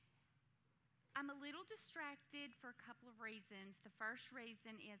I'm a little distracted for a couple of reasons. The first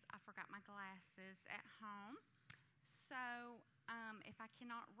reason is I forgot my glasses at home. So if I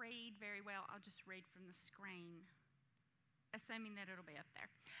cannot read very well, I'll just read from the screen, assuming that it'll be up there.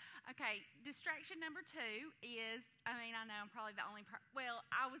 Okay, distraction number 2 is, I know I'm probably the only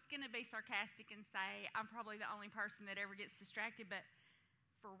I was going to be sarcastic and say I'm probably the only person that ever gets distracted, but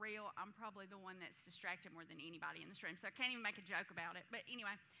for real, I'm probably the one that's distracted more than anybody in this room, so I can't even make a joke about it. But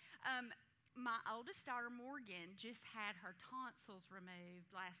anyway, my oldest daughter, Morgan, just had her tonsils removed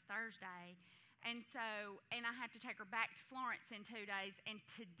last Thursday. And I have to take her back to Florence in 2 days, and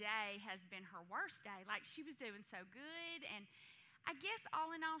today has been her worst day. Like, she was doing so good, and I guess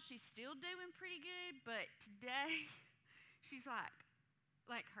all in all, she's still doing pretty good, but today, she's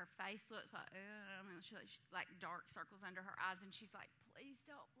like her face looks like, she's like dark circles under her eyes, and she's like, please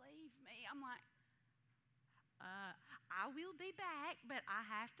don't leave me. I'm like, I will be back, but I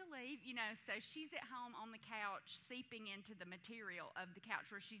have to leave, so she's at home on the couch, seeping into the material of the couch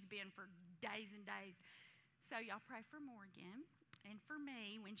where she's been for days and days. So y'all pray for Morgan and for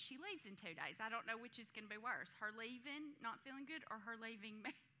me when she leaves in 2 days. I don't know which is going to be worse, her leaving, not feeling good, or her leaving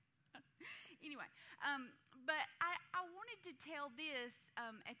me. Anyway, but I wanted to tell this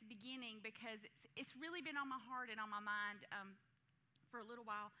at the beginning because it's really been on my heart and on my mind for a little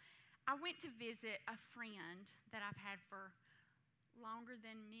while. I went to visit a friend that I've had for longer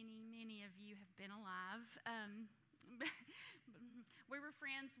than many of you have been alive. We were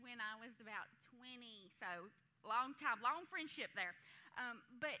friends when I was about 20, so long time, long friendship there.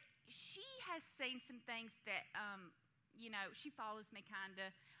 But she has seen some things that, she follows me kind of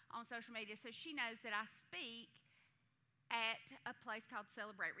on social media, so she knows that I speak at a place called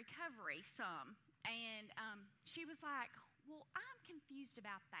Celebrate Recovery some. And she was like, well, I'm confused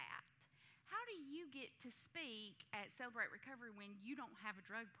about that. How do you get to speak at Celebrate Recovery when you don't have a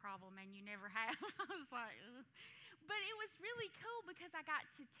drug problem and you never have? I was like, ugh. But it was really cool because I got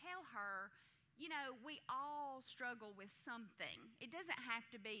to tell her, we all struggle with something. It doesn't have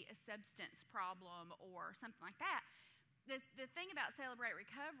to be a substance problem or something like that. The thing about Celebrate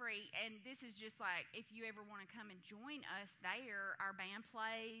Recovery, and this is just like if you ever want to come and join us there, our band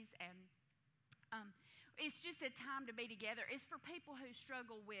plays, and it's just a time to be together. It's for people who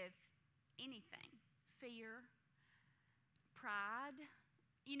struggle with anything, fear, pride.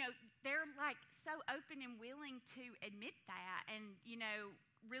 They're like so open and willing to admit that and,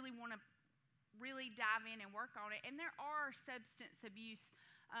 really want to really dive in and work on it. And there are substance abuse,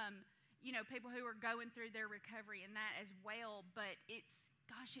 people who are going through their recovery and that as well, but it's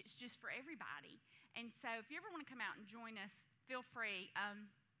just for everybody. And so if you ever want to come out and join us, feel free.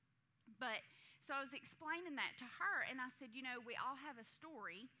 So I was explaining that to her, and I said, we all have a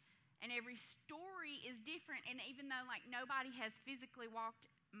story, and every story is different. And even though, nobody has physically walked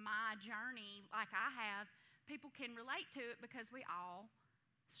my journey like I have, people can relate to it because we all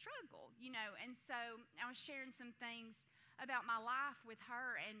struggle, And so I was sharing some things about my life with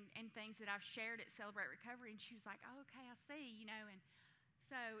her and things that I've shared at Celebrate Recovery, and she was like, oh, okay, I see, And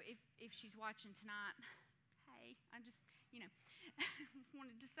so if she's watching tonight, hey, I just,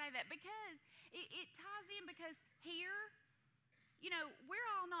 wanted to say that because it ties in because here, we're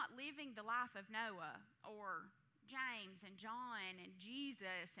all not living the life of Noah or James and John and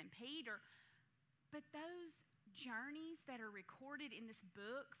Jesus and Peter, but those journeys that are recorded in this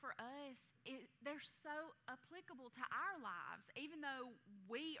book for us, they're so applicable to our lives. Even though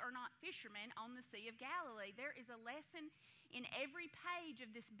we are not fishermen on the Sea of Galilee, there is a lesson in every page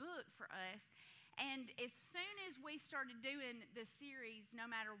of this book for us. And as soon as we started doing the series, No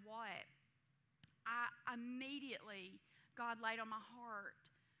Matter What, I immediately, God laid on my heart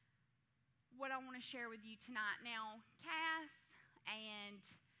what I want to share with you tonight. Now, Cass and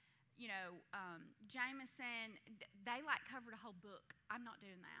Jameson, they covered a whole book. I'm not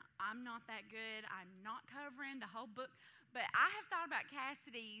doing that. I'm not that good. I'm not covering the whole book. But I have thought about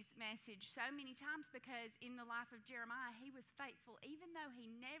Cassidy's message so many times because in the life of Jeremiah, he was faithful, even though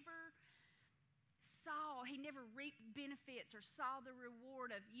he never reaped benefits or saw the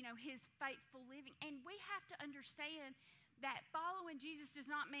reward of, his faithful living. And we have to understand that following Jesus does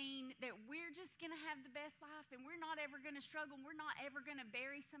not mean that we're just going to have the best life and we're not ever going to struggle and we're not ever going to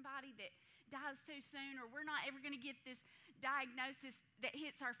bury somebody that dies too soon, or we're not ever going to get this diagnosis that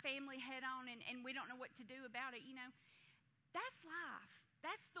hits our family head on and we don't know what to do about it. That's life.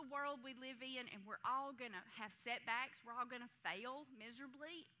 That's the world we live in, and we're all going to have setbacks. We're all going to fail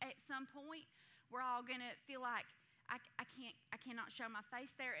miserably at some point. We're all going to feel like I cannot show my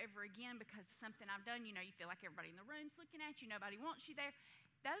face there ever again because of something I've done. You feel like everybody in the room's looking at you. Nobody wants you there.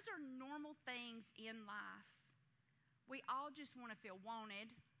 Those are normal things in life. We all just want to feel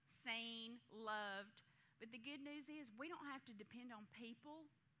wanted, seen, loved. But the good news is we don't have to depend on people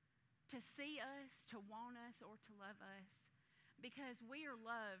to see us, to want us, or to love us, because we are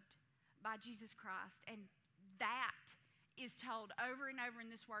loved by Jesus Christ. And that is told over and over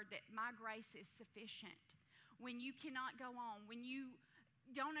in this word, that my grace is sufficient. When you cannot go on, when you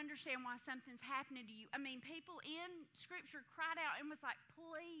don't understand why something's happening to you. I mean, people in Scripture cried out and was like,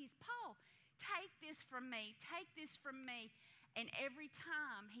 please, Paul, take this from me, take this from me. And every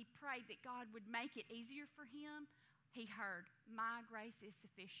time he prayed that God would make it easier for him, he heard, my grace is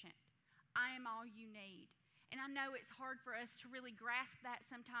sufficient. I am all you need. And I know it's hard for us to really grasp that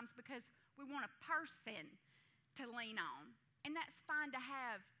sometimes because we want a person to lean on. And that's fine to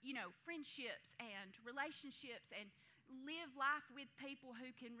have, friendships and relationships and live life with people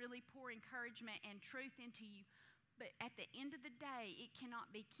who can really pour encouragement and truth into you. But at the end of the day, it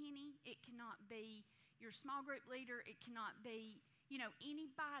cannot be Kenny. It cannot be your small group leader. It cannot be,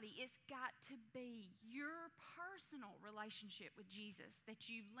 anybody. It's got to be your personal relationship with Jesus that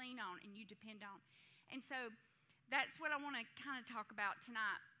you lean on and you depend on. And so that's what I want to kind of talk about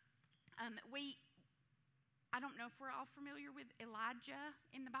tonight. I don't know if we're all familiar with Elijah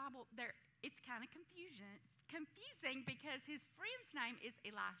in the Bible. It's kind of confusing because his friend's name is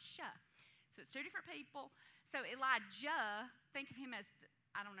Elisha. So it's two different people. So Elijah, think of him as,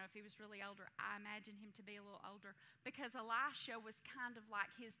 I don't know if he was really older. I imagine him to be a little older because Elisha was kind of like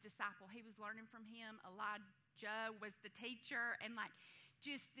his disciple. He was learning from him. Elijah was the teacher and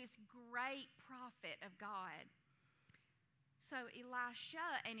just this great prophet of God. So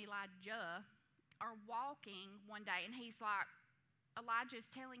Elisha and Elijah are walking one day, and he's like, Elijah's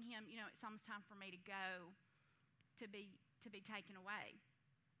telling him, it's almost time for me to go, to be taken away.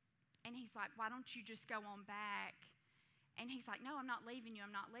 And he's like, why don't you just go on back? And he's like, no, I'm not leaving you. I'm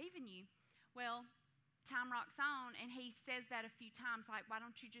not leaving you. Well, time rocks on, and he says that a few times, like, why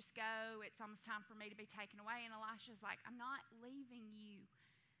don't you just go? It's almost time for me to be taken away. And Elisha's like, I'm not leaving you.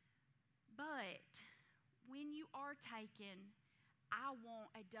 But when you are taken, I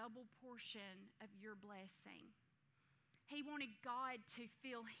want a double portion of your blessing. He wanted God to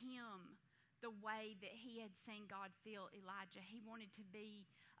fill him the way that he had seen God fill Elijah. He wanted to be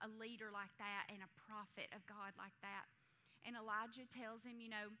a leader like that and a prophet of God like that. And Elijah tells him,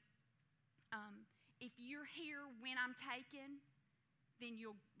 if you're here when I'm taken, then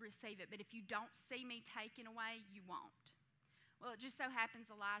you'll receive it. But if you don't see me taken away, you won't. Well, it just so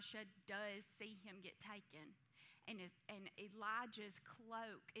happens Elisha does see him get taken. And Elijah's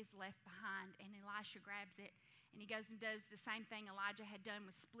cloak is left behind, and Elisha grabs it, and he goes and does the same thing Elijah had done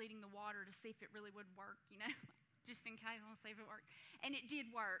with splitting the water to see if it really would work, just in case I want to see if it worked. And it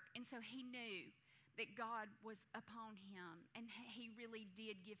did work, and so he knew that God was upon him, and he really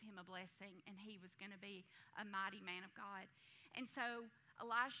did give him a blessing, and he was going to be a mighty man of God. And so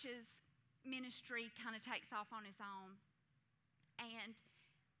Elisha's ministry kind of takes off on his own, and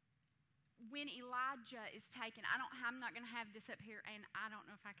when Elijah is taken, I'm not going to have this up here, and I don't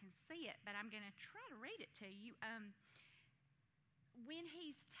know if I can see it, but I'm going to try to read it to you. When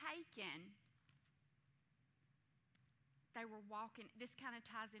he's taken, they were walking. This kind of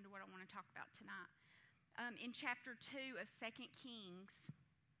ties into what I want to talk about tonight. In chapter 2 of 2 Kings,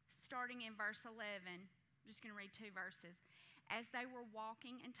 starting in verse 11, I'm just going to read 2 verses. As they were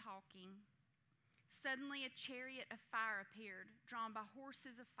walking and talking, suddenly a chariot of fire appeared, drawn by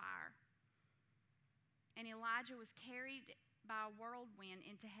horses of fire. And Elijah was carried by a whirlwind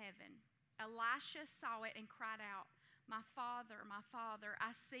into heaven. Elisha saw it and cried out, my father,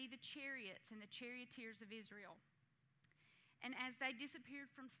 I see the chariots and the charioteers of Israel. And as they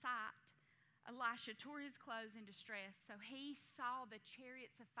disappeared from sight, Elisha tore his clothes in distress. So he saw the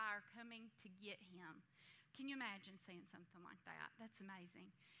chariots of fire coming to get him. Can you imagine seeing something like that? That's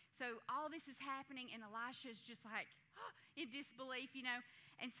amazing. So all this is happening, and Elisha's just like in disbelief,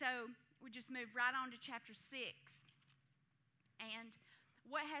 And so we just move right on to chapter 6. And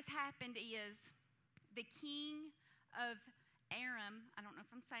what has happened is the king of Aram, I don't know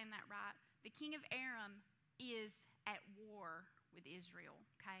if I'm saying that right, the king of Aram is at war with Israel,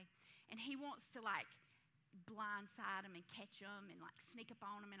 okay? And he wants to blindside them and catch them and sneak up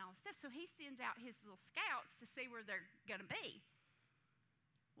on them and all this stuff. So he sends out his little scouts to see where they're going to be.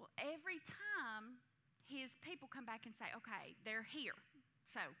 Well, every time his people come back and say, okay, they're here.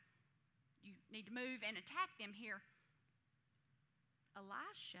 So you need to move and attack them here.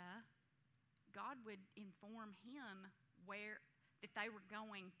 Elisha, God would inform him that they were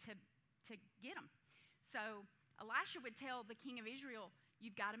going to get them. So Elisha would tell the king of Israel,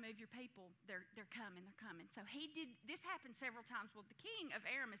 you've got to move your people. They're coming. So he did. This happened several times. Well, the king of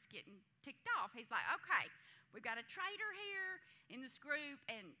Aram is getting ticked off. He's like, okay, we've got a traitor here in this group,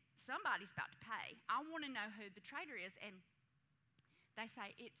 and somebody's about to pay. I want to know who the traitor is. And they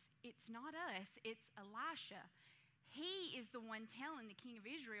say, it's not us, it's Elisha. He is the one telling the king of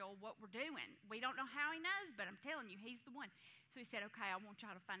Israel what we're doing. We don't know how he knows, but I'm telling you, he's the one. So he said, okay, I want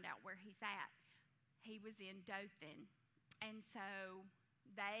y'all to find out where he's at. He was in Dothan. And so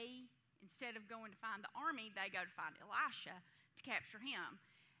they, instead of going to find the army, they go to find Elisha to capture him.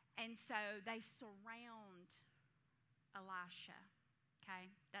 And so they surround Elisha. Okay,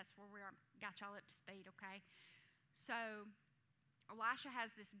 that's where we are. Got y'all up to speed, okay? So Elisha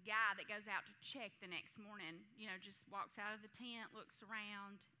has this guy that goes out to check the next morning, just walks out of the tent, looks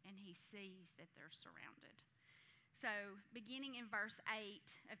around, and he sees that they're surrounded. So beginning in verse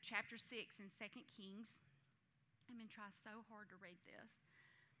 8 of chapter 6 in 2 Kings, I'm going to try so hard to read this.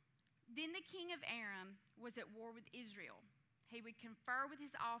 Then the king of Aram was at war with Israel. He would confer with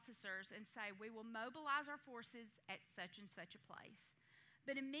his officers and say, we will mobilize our forces at such and such a place.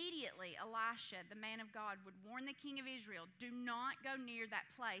 But immediately Elisha, the man of God, would warn the king of Israel, do not go near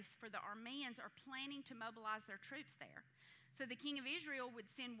that place, for the Arameans are planning to mobilize their troops there. So the king of Israel would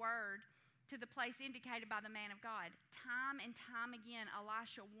send word to the place indicated by the man of God. Time and time again,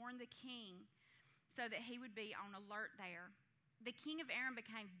 Elisha warned the king so that he would be on alert there. The king of Aram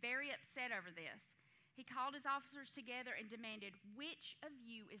became very upset over this. He called his officers together and demanded, which of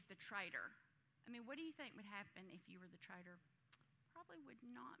you is the traitor? I mean, what do you think would happen if you were the traitor? Probably would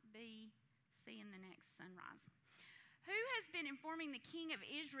not be seeing the next sunrise. Who has been informing the king of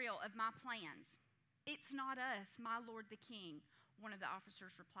Israel of my plans? It's not us, my lord the king, one of the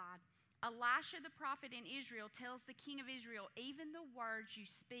officers replied. Elisha the prophet in Israel tells the king of Israel even the words you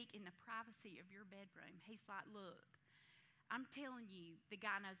speak in the privacy of your bedroom. He's like, look, I'm telling you, the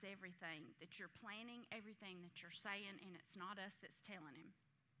guy knows everything that you're planning, everything that you're saying, and it's not us that's telling him.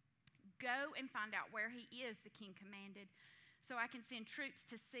 Go and find out where he is, the king commanded, so I can send troops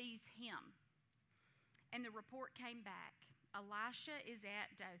to seize him. And the report came back. Elisha is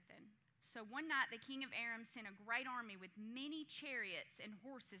at Dothan. So one night the king of Aram sent a great army with many chariots and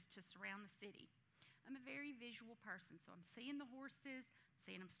horses to surround the city. I'm a very visual person, so I'm seeing the horses,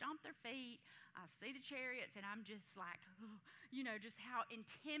 seeing them stomp their feet. I see the chariots, and I'm just like, just how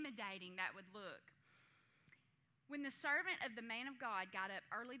intimidating that would look. When the servant of the man of God got up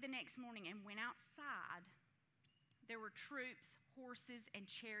early the next morning and went outside, there were troops, horses, and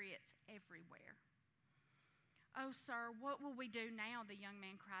chariots everywhere. Oh, sir, what will we do now? The young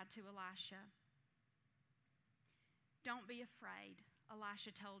man cried to Elisha. Don't be afraid,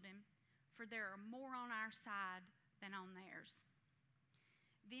 Elisha told him, for there are more on our side than on theirs.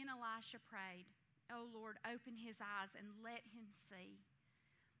 Then Elisha prayed, oh, Lord, open his eyes and let him see.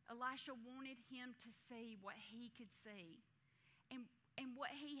 Elisha wanted him to see what he could see. And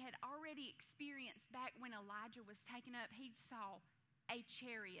what he had already experienced back when Elijah was taken up, he saw a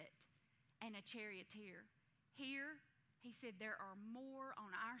chariot and a charioteer. Here, he said, there are more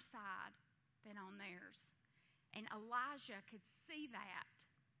on our side than on theirs. And Elijah could see that.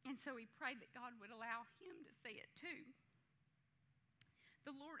 And so he prayed that God would allow him to see it too.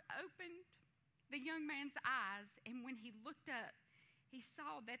 The Lord opened the young man's eyes, and when he looked up, he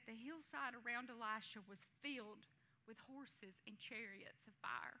saw that the hillside around Elisha was filled with horses and chariots of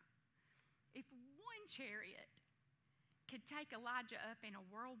fire. If one chariot could take Elijah up in a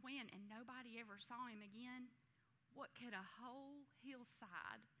whirlwind and nobody ever saw him again, what could a whole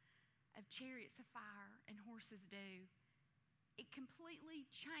hillside of chariots of fire and horses do? It completely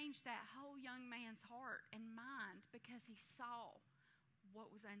changed that whole young man's heart and mind because he saw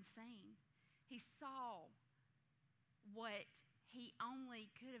what was unseen. He saw what he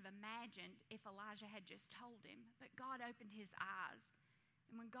only could have imagined if Elijah had just told him. But God opened his eyes.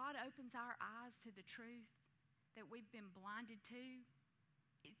 And when God opens our eyes to the truth that we've been blinded to,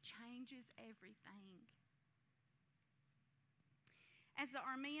 it changes everything. As the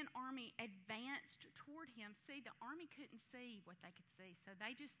Aramean army advanced toward him, the army couldn't see what they could see. So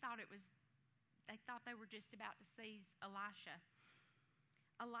they just thought they were just about to seize Elisha.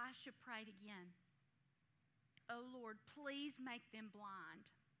 Elisha prayed again. Oh Lord, please make them blind.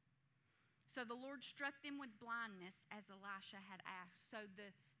 So the Lord struck them with blindness as Elisha had asked. So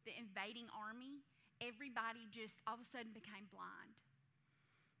the invading army, everybody just all of a sudden became blind.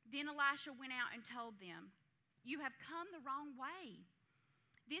 Then Elisha went out and told them, you have come the wrong way.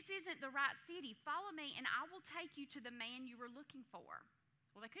 This isn't the right city. Follow me and I will take you to the man you were looking for.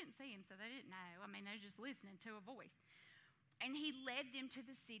 Well, they couldn't see him, so they didn't know. I mean, they were just listening to a voice. And he led them to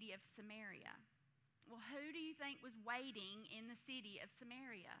the city of Samaria. Well, who do you think was waiting in the city of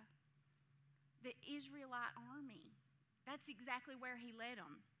Samaria? The Israelite army. That's exactly where he led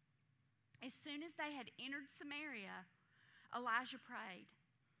them. As soon as they had entered Samaria, Elijah prayed,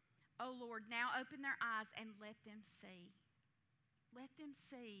 "O Lord, now open their eyes and let them see." Let them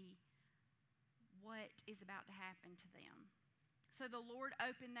see what is about to happen to them. So the Lord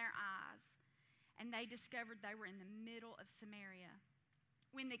opened their eyes, and they discovered they were in the middle of Samaria.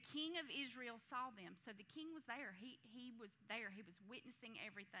 When the king of Israel saw them, so the king was there. He was there. He was witnessing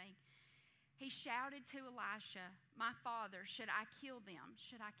everything. He shouted to Elisha, "My father, should I kill them?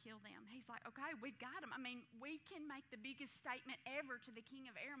 Should I kill them?" He's like, "Okay, we've got them. I mean, we can make the biggest statement ever to the king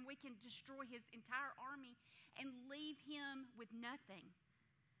of Aram. We can destroy his entire army and leave him with nothing."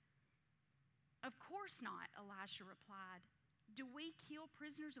 "Of course not," Elisha replied. "Do we kill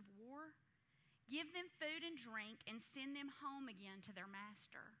prisoners of war? Give them food and drink and send them home again to their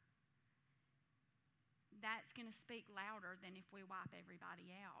master." That's going to speak louder than if we wipe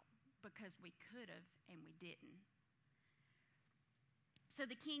everybody out, because we could have and we didn't. So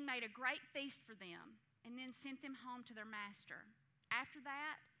the king made a great feast for them and then sent them home to their master. After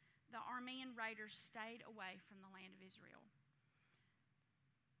that, the Aramean raiders stayed away from the land of Israel.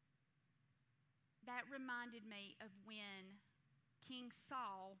 That reminded me of when King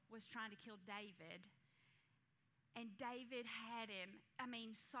Saul was trying to kill David, and David had him.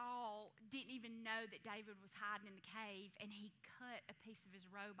 Saul didn't even know that David was hiding in the cave, and he cut a piece of his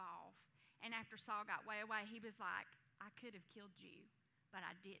robe off. And after Saul got way away, he was like, "I could have killed you, but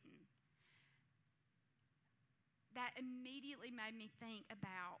I didn't." That immediately made me think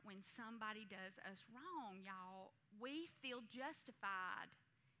about when somebody does us wrong, y'all. We feel justified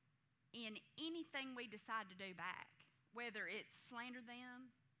in anything we decide to do back, whether it's slander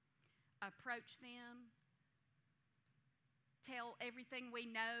them, approach them, tell everything we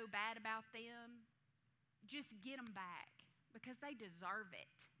know bad about them. Just get them back, because they deserve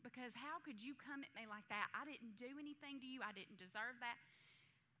it. Because how could you come at me like that? I didn't do anything to you. I didn't deserve that.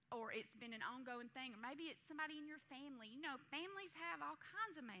 Or it's been an ongoing thing. Or maybe it's somebody in your family. You know, families have all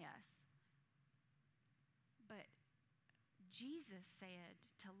kinds of mess. But Jesus said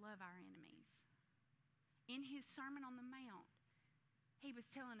to love our enemies. In his Sermon on the Mount, he was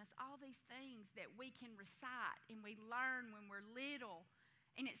telling us all these things that we can recite and we learn when we're little.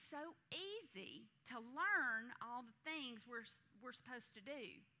 And it's so easy to learn all the things we're supposed to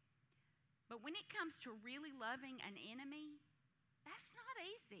do. But when it comes to really loving an enemy, that's not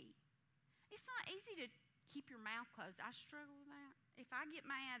easy. It's not easy to keep your mouth closed. I struggle with that. If I get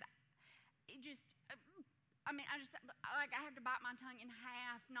mad, I have to bite my tongue in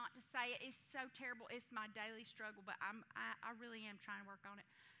half not to say it. It's so terrible. It's my daily struggle, but I really am trying to work on it.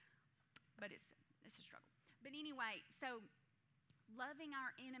 But it's a struggle. But anyway, so loving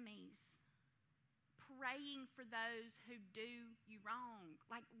our enemies, praying for those who do you wrong,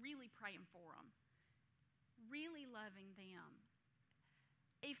 like really praying for them, really loving them.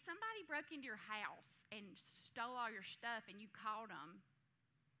 If somebody broke into your house and stole all your stuff and you caught them,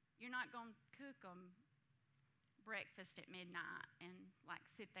 you're not going to cook them breakfast at midnight and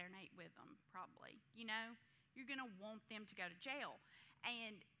sit there and eat with them, probably. You're going to want them to go to jail.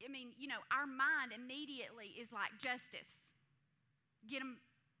 And our mind immediately is like justice. Get them,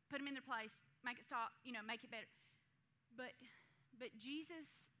 put them in their place, make it stop, make it better. But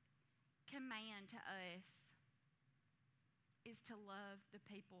Jesus' command to us is to love the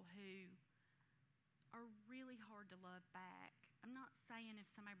people who are really hard to love back. I'm not saying if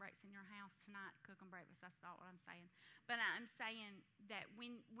somebody breaks in your house tonight, cook them breakfast. That's not what I'm saying. But I'm saying that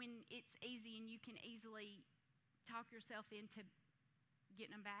when it's easy and you can easily talk yourself into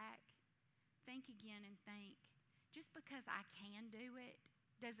getting them back, think again and think, just because I can do it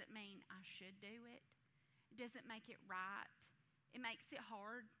doesn't mean I should do it. It doesn't make it right. It makes it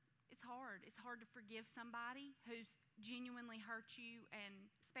hard. It's hard. It's hard to forgive somebody who's genuinely hurt you,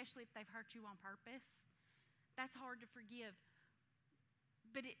 and especially if they've hurt you on purpose. That's hard to forgive.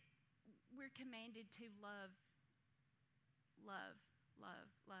 But we're commanded to love.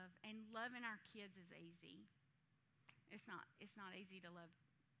 And loving our kids is easy. It's not easy to love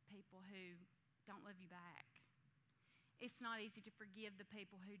people who don't love you back. It's not easy to forgive the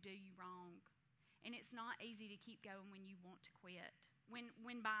people who do you wrong. And it's not easy to keep going when you want to quit.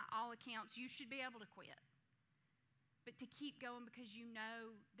 When by all accounts you should be able to quit. But to keep going because you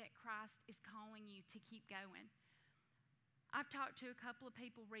know that Christ is calling you to keep going. I've talked to a couple of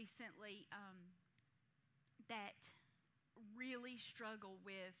people recently that really struggle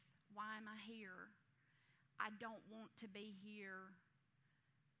with, why am I here? I don't want to be here.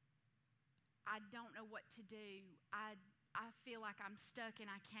 I don't know what to do. I feel like I'm stuck and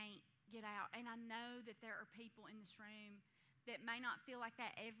I can't get out. And I know that there are people in this room that may not feel like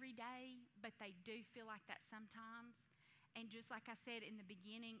that every day, but they do feel like that sometimes. And just like I said in the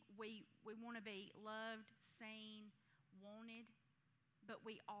beginning, we want to be loved, seen, wanted, but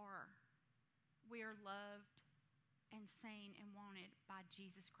we are. We are loved and seen and wanted by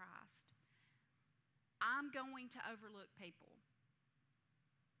Jesus Christ. I'm going to overlook people.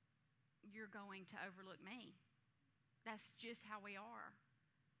 You're going to overlook me. That's just how we are.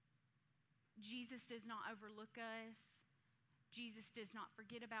 Jesus does not overlook us. Jesus does not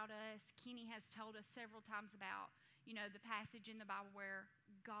forget about us. Kenny has told us several times about, the passage in the Bible where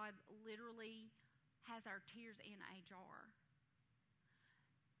God literally has our tears in a jar.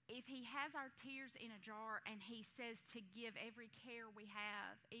 If he has our tears in a jar and he says to give every care we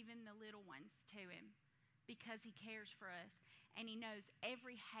have, even the little ones, to him, because he cares for us, and he knows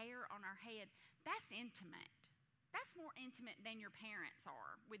every hair on our head, that's intimate. That's more intimate than your parents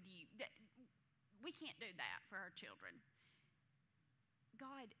are with you. We can't do that for our children.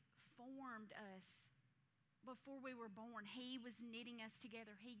 God formed us before we were born. He was knitting us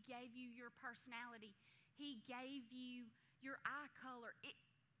together. He gave you your personality. He gave you your eye color.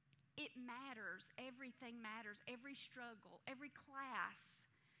 It matters. Everything matters. Every struggle, every class,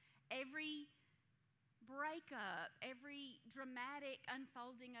 every breakup, every dramatic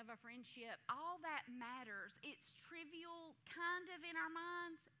unfolding of a friendship, all that matters. It's trivial kind of in our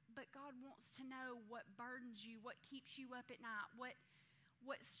minds, but God wants to know what burdens you, what keeps you up at night, what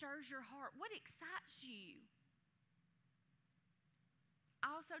stirs your heart, what excites you.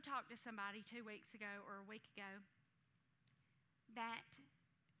 I also talked to somebody 2 weeks ago or a week ago that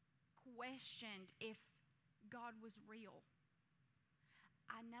questioned if God was real.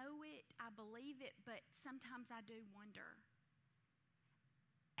 I know it, I believe it, but sometimes I do wonder.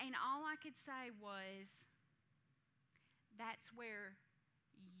 And all I could say was, that's where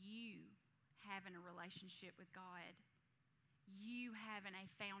you having a relationship with God, you having a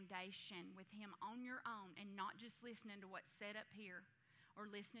foundation with him on your own and not just listening to what's said up here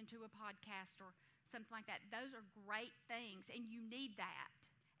or listening to a podcast or something like that. Those are great things, and you need that.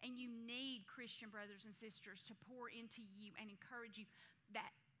 And you need Christian brothers and sisters to pour into you and encourage you.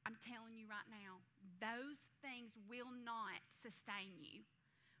 That, I'm telling you right now, those things will not sustain you.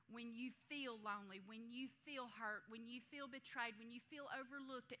 When you feel lonely, when you feel hurt, when you feel betrayed, when you feel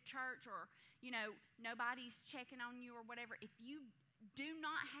overlooked at church, or, nobody's checking on you or whatever, if you do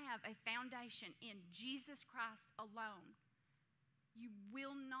not have a foundation in Jesus Christ alone, you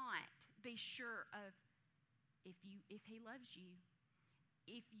will not be sure of if he loves you.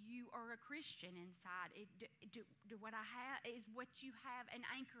 If you are a Christian inside, do what I have, is what you have an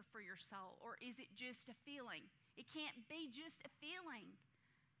anchor for your soul, or is it just a feeling? It can't be just a feeling.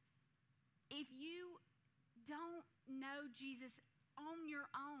 If you don't know Jesus on your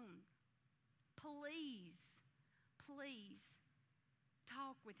own, please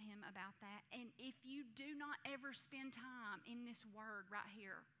talk with him about that. And if you do not ever spend time in this word right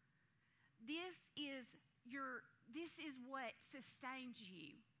here, this is what sustains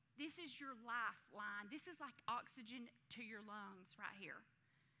you. This is your lifeline. This is like oxygen to your lungs right here.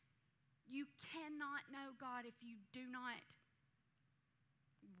 You cannot know God if you do not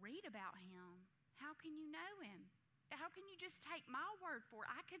read about him. How can you know him? How can you just take my word for it?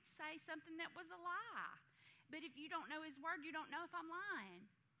 I could say something that was a lie. But if you don't know his word, you don't know if I'm lying.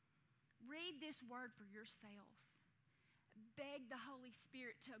 Read this word for yourself. Beg the Holy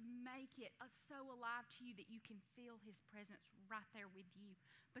Spirit to make it so alive to you that you can feel his presence right there with you.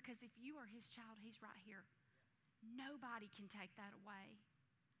 Because if you are his child, he's right here. Nobody can take that away.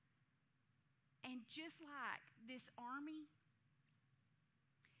 And just like this army,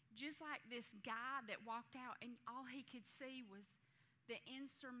 just like this guy that walked out and all he could see was the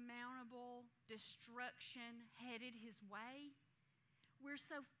insurmountable destruction headed his way, we're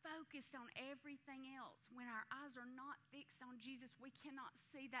so focused on everything else. When our eyes are not fixed on Jesus, we cannot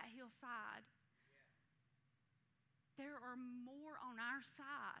see that hillside. There are more on our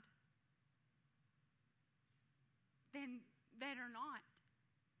side than that are not,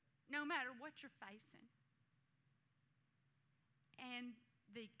 no matter what you're facing. And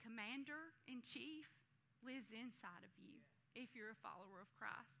the commander-in-chief lives inside of you if you're a follower of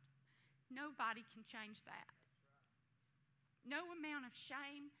Christ. Nobody can change that. No amount of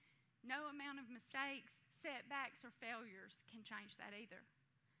shame, no amount of mistakes, setbacks, or failures can change that either.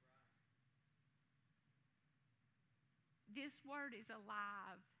 This word is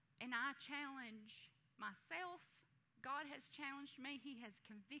alive, and I challenge myself. God has challenged me. He has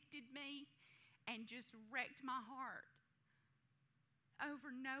convicted me and just wrecked my heart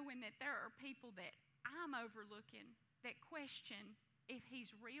over knowing that there are people that I'm overlooking that question if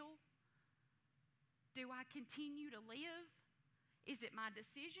he's real. Do I continue to live? Is it my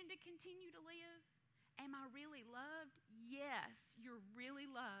decision to continue to live? Am I really loved? Yes, you're really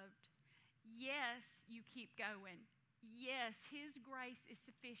loved. Yes, you keep going. Yes, His grace is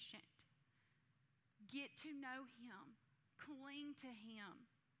sufficient. Get to know Him. Cling to Him.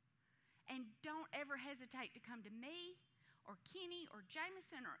 And don't ever hesitate to come to me or Kenny or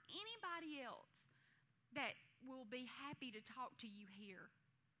Jameson or anybody else that will be happy to talk to you here.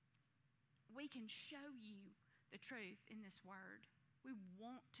 We can show you the truth in this word. We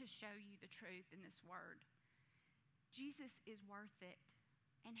want to show you the truth in this word. Jesus is worth it,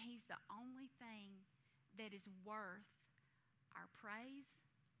 and He's the only thing that is worth our praise,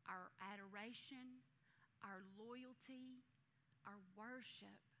 our adoration, our loyalty, our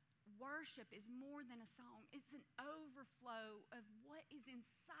worship. Worship is more than a song. It's an overflow of what is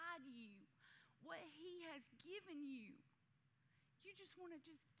inside you, what He has given you. You just want to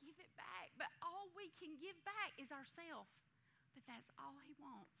just give it back. But all we can give back is ourselves. But that's all He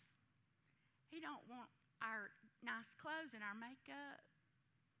wants. He don't want our nice clothes and our makeup.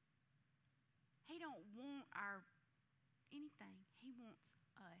 He don't want our anything. He wants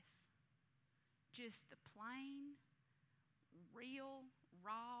us. Just the plain, real,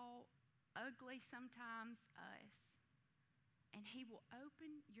 raw, ugly sometimes us. And He will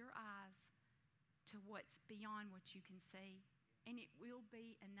open your eyes to what's beyond what you can see. And it will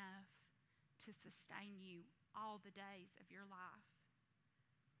be enough to sustain you all the days of your life.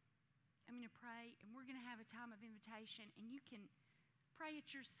 I'm going to pray, and we're going to have a time of invitation, and you can pray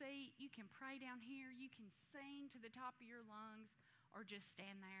at your seat, you can pray down here, you can sing to the top of your lungs, or just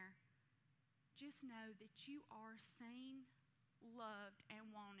stand there. Just know that you are seen, loved, and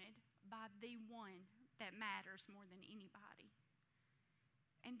wanted by the one that matters more than anybody.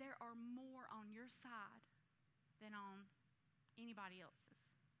 And there are more on your side than on anybody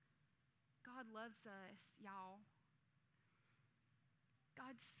else's. God loves us, y'all.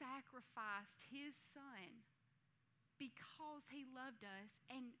 God sacrificed His Son because He loved us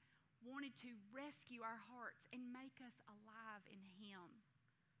and wanted to rescue our hearts and make us alive in Him.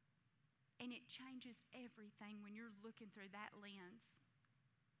 And it changes everything when you're looking through that lens.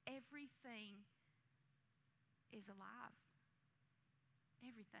 Everything is alive.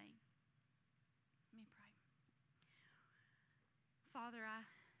 Everything. Let me pray. Father, I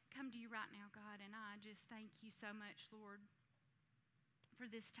come to you right now, God, and I just thank you so much, Lord, for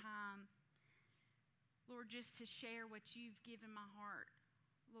this time. Lord, just to share what you've given my heart,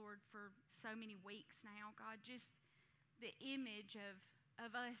 Lord, for so many weeks now. God, just the image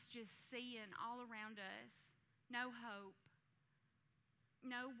of us just seeing all around us, no hope,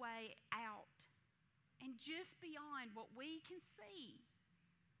 no way out, and just beyond what we can see.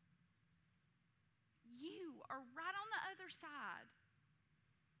 You are right on the other side,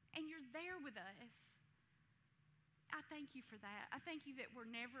 and you're there with us. I thank you for that. I thank you that we're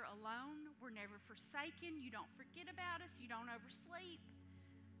never alone. We're never forsaken. You don't forget about us. You don't oversleep.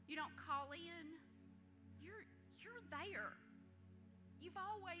 You don't call in. You're there. You've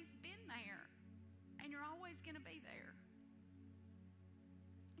always been there, and you're always going to be there.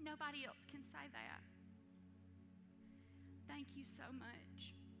 Nobody else can say that. Thank you so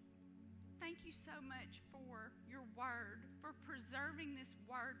much. Thank you so much for your word, for preserving this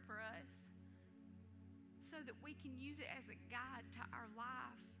word for us so that we can use it as a guide to our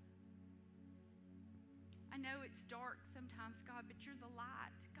life. I know it's dark sometimes, God, but you're the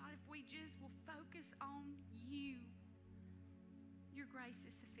light. God, if we just will focus on you, your grace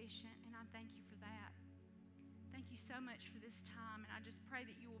is sufficient, and I thank you for that. Thank you so much for this time, and I just pray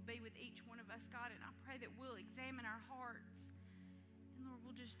that you will be with each one of us, God, and I pray that we'll examine our hearts. And Lord,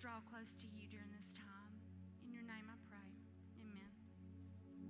 we'll just draw close to you during this time. In your name I pray.